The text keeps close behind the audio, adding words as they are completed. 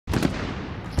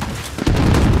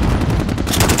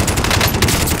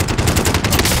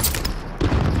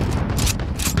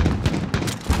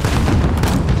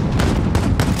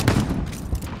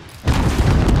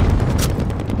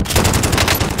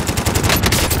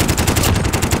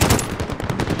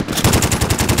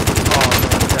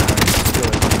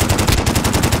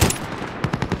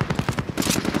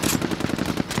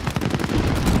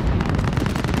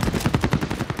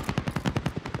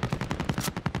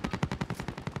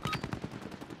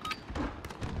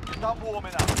Start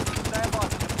warming up. Stand by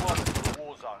for deployment to the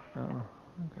war zone. Oh,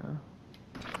 okay.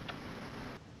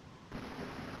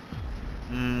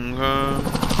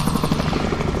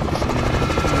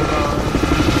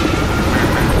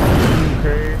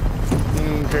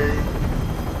 Okay.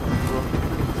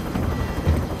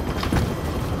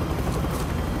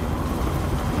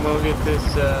 We'll get this,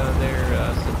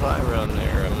 their supply run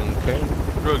there. Okay.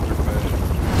 Drugs are bad.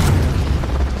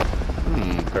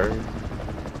 Okay.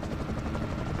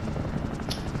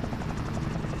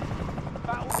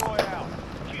 Battle Royale.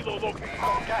 Kilo local.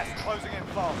 Gas closing in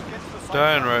fast. Get to the site.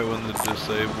 Dying right when the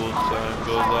disabled sign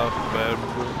goes off. Bad.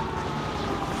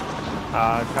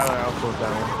 Tyler, I'll close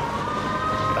that one.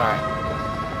 Alright.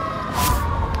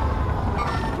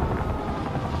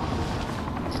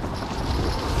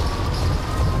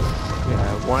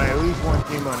 At least one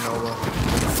team on Nova.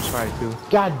 Try to.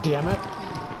 God damn it.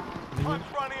 Time's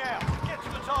running out. Get to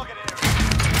the target area.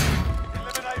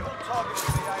 Eliminate all targets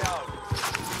in the AO.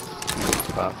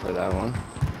 Spot for that one.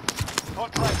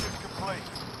 Contract is complete.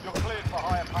 You're cleared for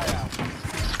higher payout.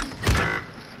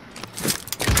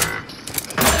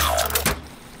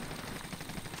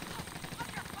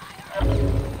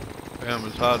 Damn,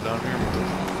 it's hot down here.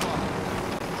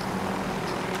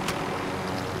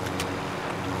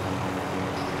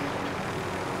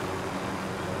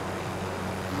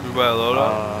 You buy a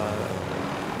loadout?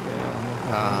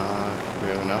 We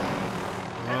have enough.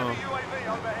 Enemy UAV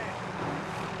overhead.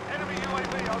 Enemy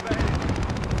UAV overhead.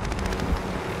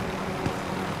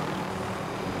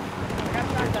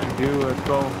 Do let's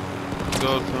go.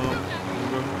 Go, Tom.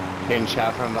 Getting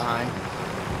shot from behind.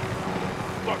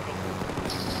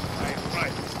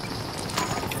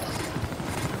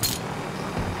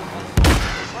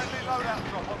 Friendly loadout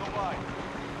drop on the way.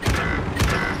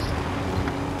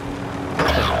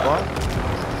 What?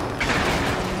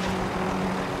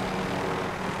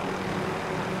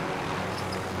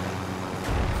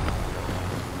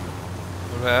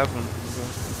 What happened?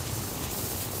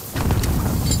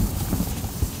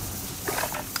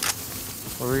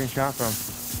 Where are we getting shot from?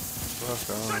 Fuck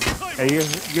on. Hey, you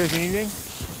guys need anything?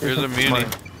 Here's a muni. money.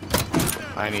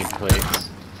 I need plates.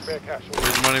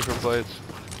 Here's money for plates.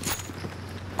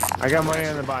 I got money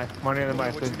on the buy. Money on the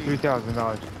buy. So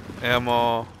 $3,000.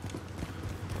 Ammo.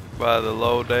 By the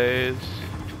low days.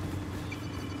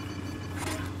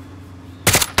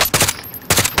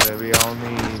 That we all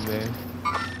need, man.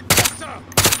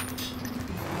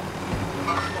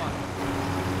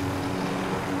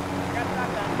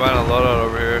 We're buying a loadout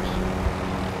over here.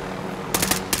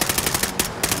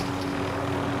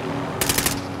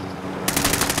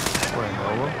 Where,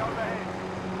 Nova?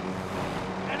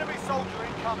 Enemy soldier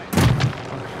incoming.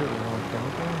 Oh shit, we don't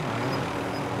chemical?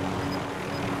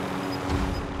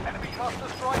 Enemy cluster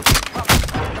strike incoming.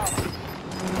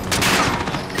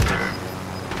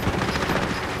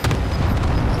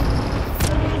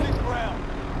 Losing ground.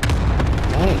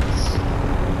 Thanks.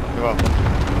 You're welcome.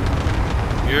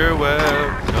 You're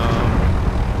welcome.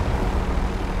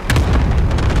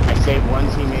 I saved one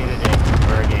teammate a day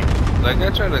for a game. That guy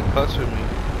tried to cluster me.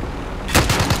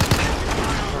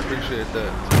 I appreciate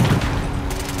that.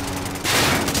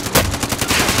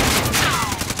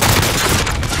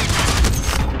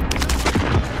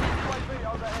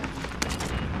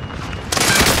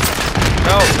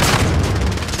 Help!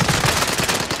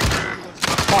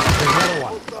 Fuck,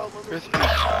 there's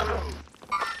another one.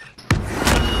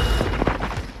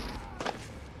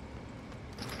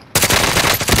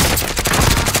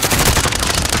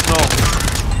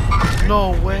 No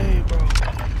way, bro.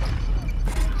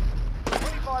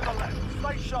 25 on left.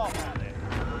 Stay sharp out there.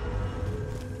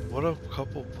 What a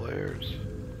couple players.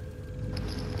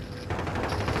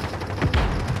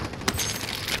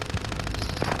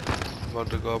 About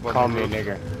to go up on Call the me a roof.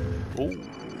 nigger. Ooh.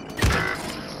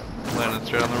 Landing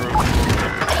straight on the roof.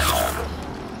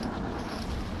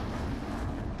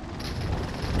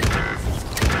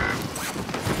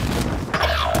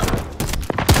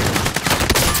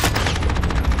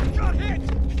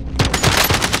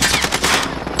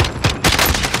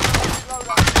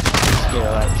 Yeah,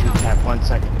 like 2 tap 1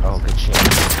 second. Oh, good shit.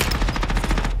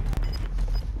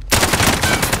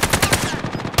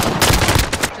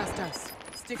 Just us.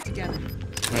 Stick together.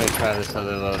 I'm gonna try this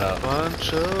other loadout.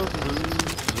 Bunch of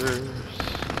losers.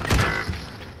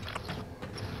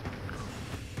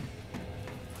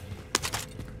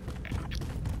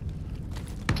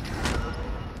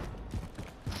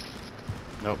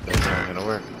 Nope, that's not gonna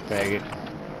work. Bag it.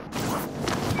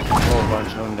 Whole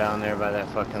bunch of them down there by that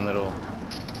fucking little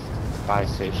buy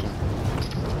station.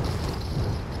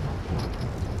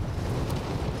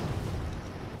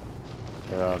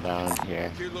 They're all down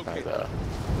here by the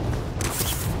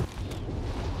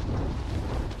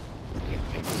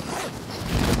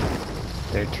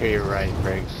They're to your right,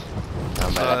 Briggs.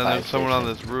 Down by that And fire there's someone on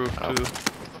station. this roof too.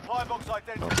 Supply box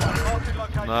identified. Marking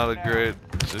location Not a now. great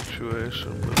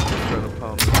situation, but I'm trying to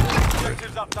pound this up.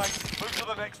 Objectives updated. Move to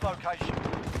the next location.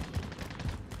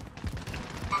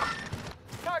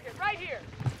 Target right here.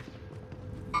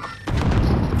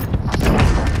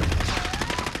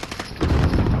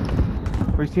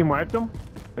 We team wiped them?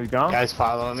 Are you gone? Guys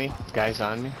following me. Guys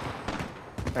on me.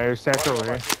 Hey, there's Satch over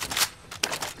here.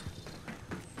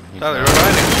 Tyler, you're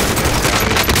riding.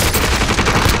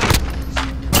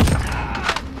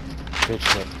 Good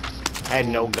shit. I had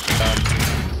no gun.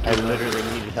 I literally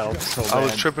needed help so bad. I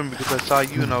was tripping because I saw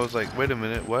you and I was like, wait a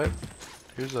minute, what?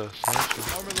 Here's a sniper.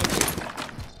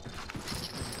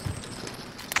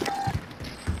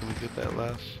 Can we get that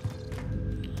last?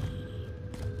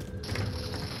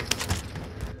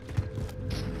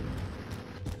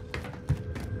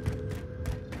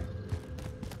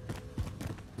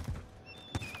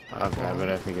 I'll grab it.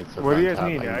 I think it's up What do you on guys top.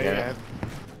 need? I can I get have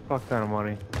fuck ton of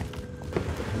money.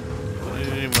 I need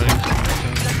any money.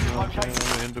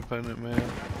 I'm an independent man.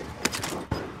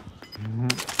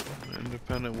 An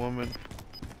independent woman.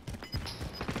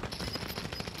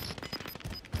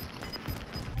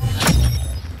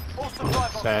 All supply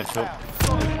boxes Satchel.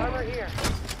 down. Armor here.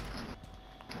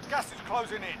 Gas is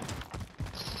closing in.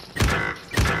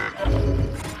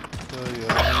 Oh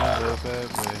yeah, I'm a bad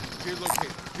man.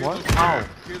 What? Oh.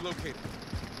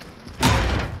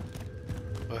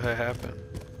 What had happened?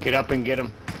 Get up and get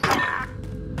him.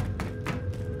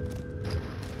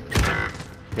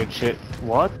 Good shit.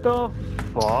 What the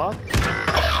fuck?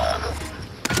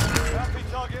 Bounty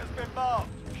target has been marked.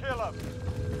 Kill him.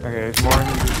 Okay, there's more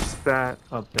than just that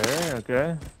up there,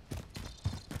 okay.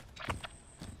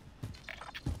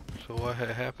 So what had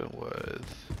happened was,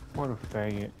 What a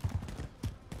faggot.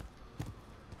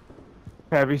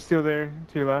 Abby's still there,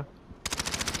 to your left.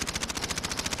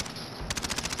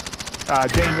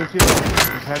 Jane, look to your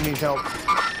left. Have needs help.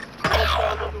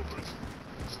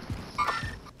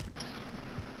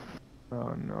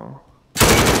 Oh no.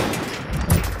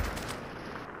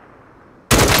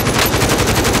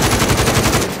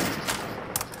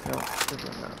 No,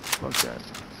 definitely not. Fuck that.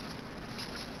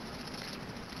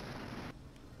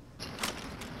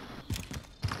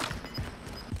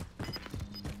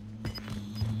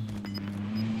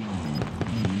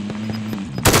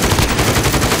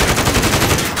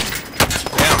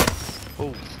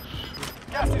 oh,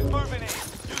 Gas is moving in.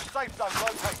 New safe zone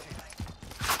located.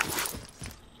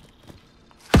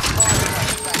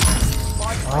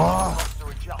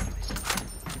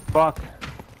 Fuck.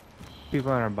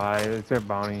 People on our buy, it's their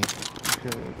bounty.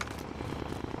 Shit.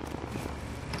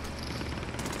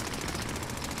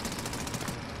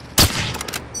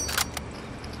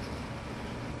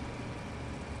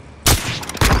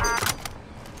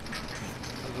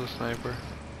 there's a sniper.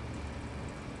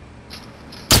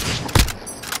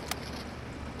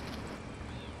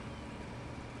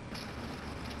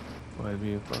 Well, it'd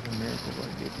be a fucking miracle if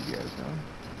I get you guys done.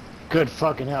 Good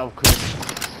fucking help, Chris.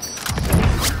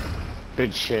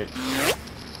 Good shit.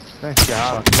 Nice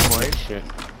job. Fucking good shit.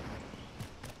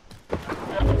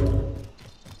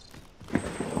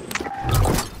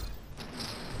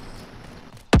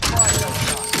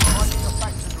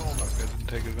 I didn't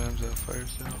take advantage of that fire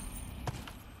sale.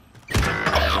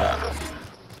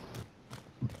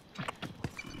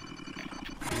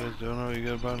 You guys don't know you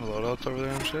got a bunch of loadouts over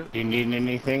there and shit? Do you need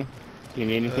anything? Do you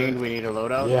need anything? Do we need a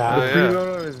loadout? Yeah. The yeah.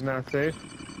 freeloader is not safe.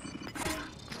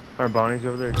 Our bounty's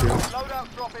over there too.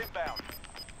 Loadout drop inbound.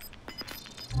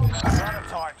 Out of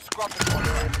time. Scrub the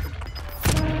contract.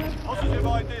 Positive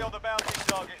ID on the bounty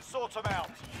target. Sort them out.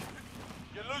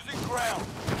 You're losing ground.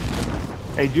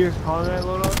 Hey, did you just call that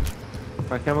loadout?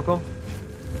 My chemical?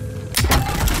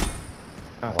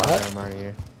 Oh, What? I'm already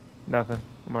here. Nothing.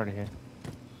 I'm already here.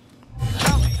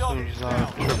 Bounty target is Who's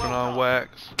down. tripping on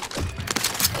wax?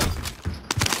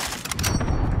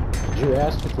 Did you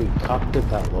ask if we cockpit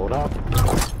that loadout?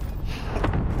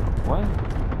 What?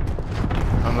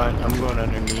 I'm going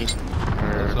underneath.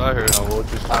 That's what I heard. No, I'll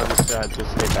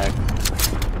just stay back.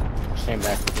 Stay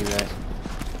back with you guys.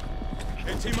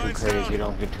 Too crazy,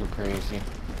 don't get too crazy.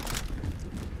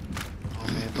 Oh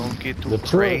man, don't get too The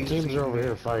two crazy. other teams are over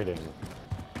here fighting.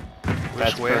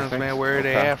 That's Which ways, perfect. man? Where are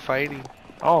they Okay. at fighting?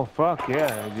 Oh, fuck,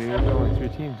 yeah, dude. There's only 3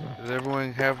 teams. Does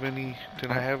everyone have any?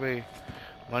 Can I have a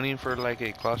money for like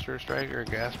a cluster strike or a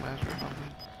gas mask or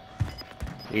something?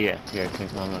 Yeah,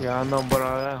 take on Yeah, I know about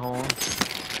all that, home.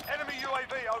 Enemy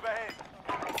UAV overhead.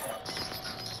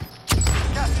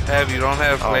 Have you don't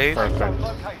have Oh, plates? perfect.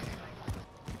 Located.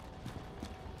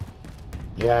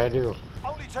 Yeah, I do.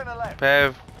 Only 10 left.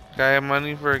 Pav, can I have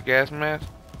money for a gas mask?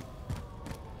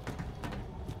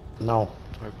 No.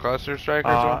 A cluster strike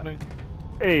or something?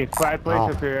 Hey, 5 plates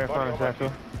No. up here. I found a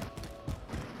satchel.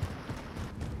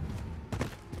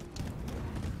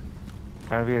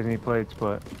 I don't know if he has any plates,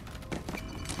 but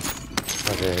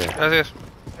Okay, here. Gracias.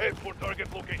 Head for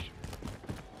target location.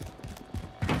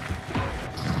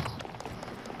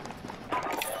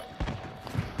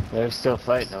 They're still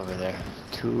fighting over there.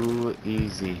 Too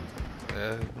easy.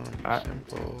 That's gonna be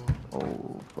simple.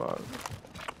 oh fuck.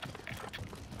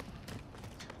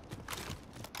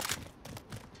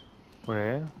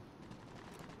 Where?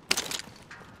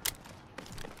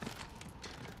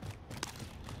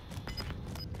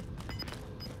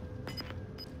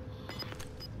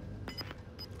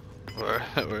 Where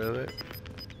are they?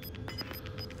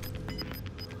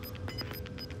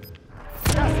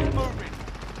 Gas is moving.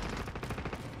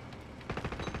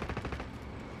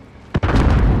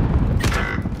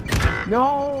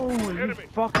 No, you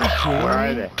fucking kidding Where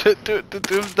are me? they? Dude,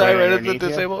 die right at the underneath you?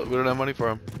 disabled. We don't have money for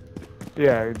him.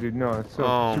 Yeah, dude, no, it's so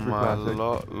Oh super my classic.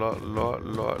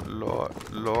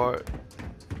 lord.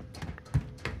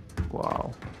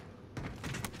 Wow.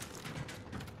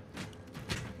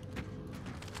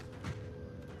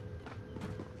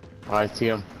 Oh, I see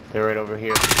them. They're right over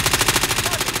here.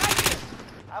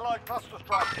 Allied cluster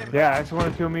strike inbound. Yeah, that's the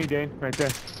one to kill me, Dane, right there.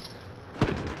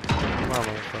 Come on,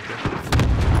 motherfucker.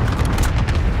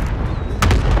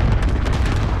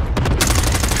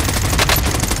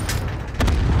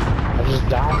 I just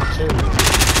downed 2.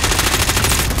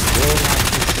 Really not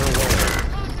too sure where.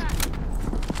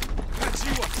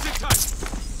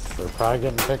 They're probably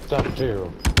getting picked up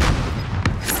too.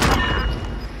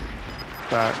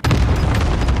 But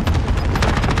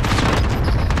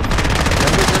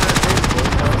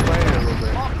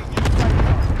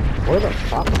Where the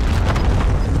fuck?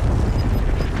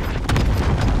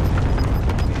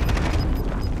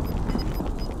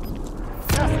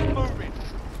 Gas is moving.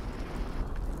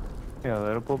 yeah,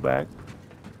 let it pull back.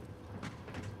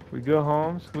 We go,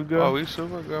 Holmes. We go. Oh, we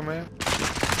super good, man.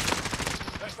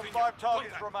 Less than 5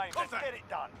 targets remain. Let's get it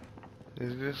done.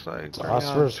 It's just like So bring us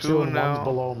on versus 2 two and now. one's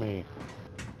below me.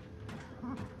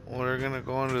 Well, they're gonna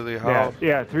go into the Yeah, house.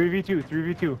 yeah, 3v2,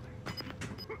 3v2.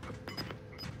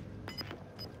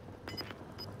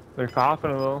 They're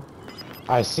coughing a little.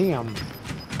 I see him.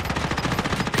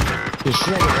 He's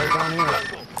shielded right down here.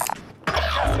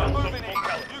 Gas is moving in.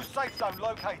 New safe zone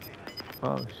located.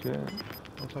 Oh shit.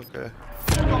 That's okay.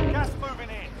 We've got gas moving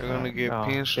in. They're gonna get No,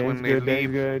 pinched Dane's when they good, Dane's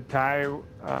leave. good. Ty,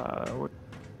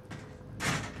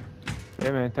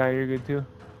 yeah, man, Ty, you're good too.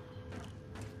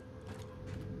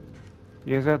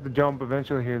 You guys have to jump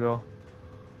eventually here, though.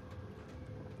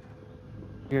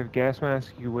 You have gas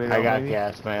mask. You wait I out, got maybe?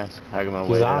 gas mask. I'm gonna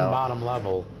He's wait it on out. bottom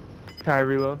level. Ty,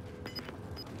 reload.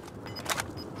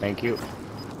 Thank you.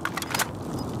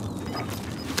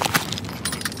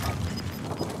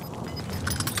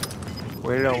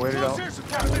 Wait it out, wait it out.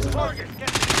 Captain target. Get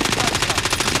to the safe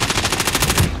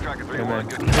zone. Hey, man.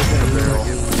 Position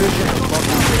a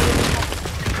barrel.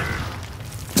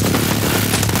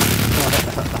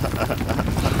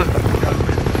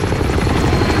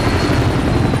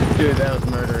 Dude, that was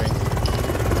murdering.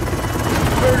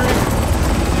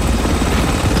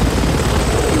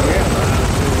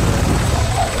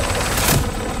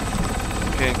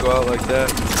 You can't go out like that.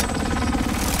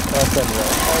 That's right.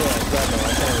 Oh, yeah, exactly.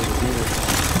 I can't really do this.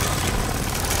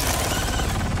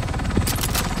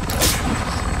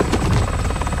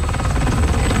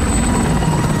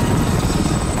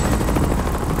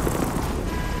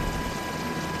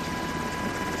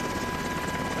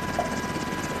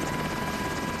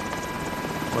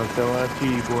 What's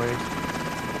LFG,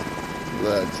 boys?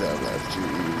 Let's LFG.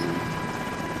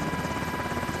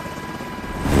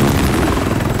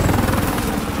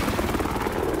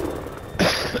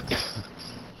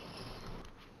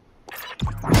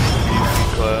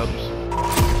 Clubs.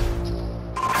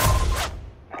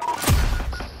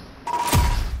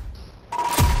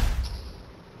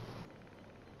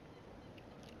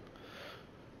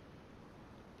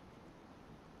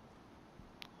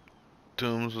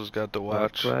 Toombs has got the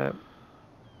watch. Clap.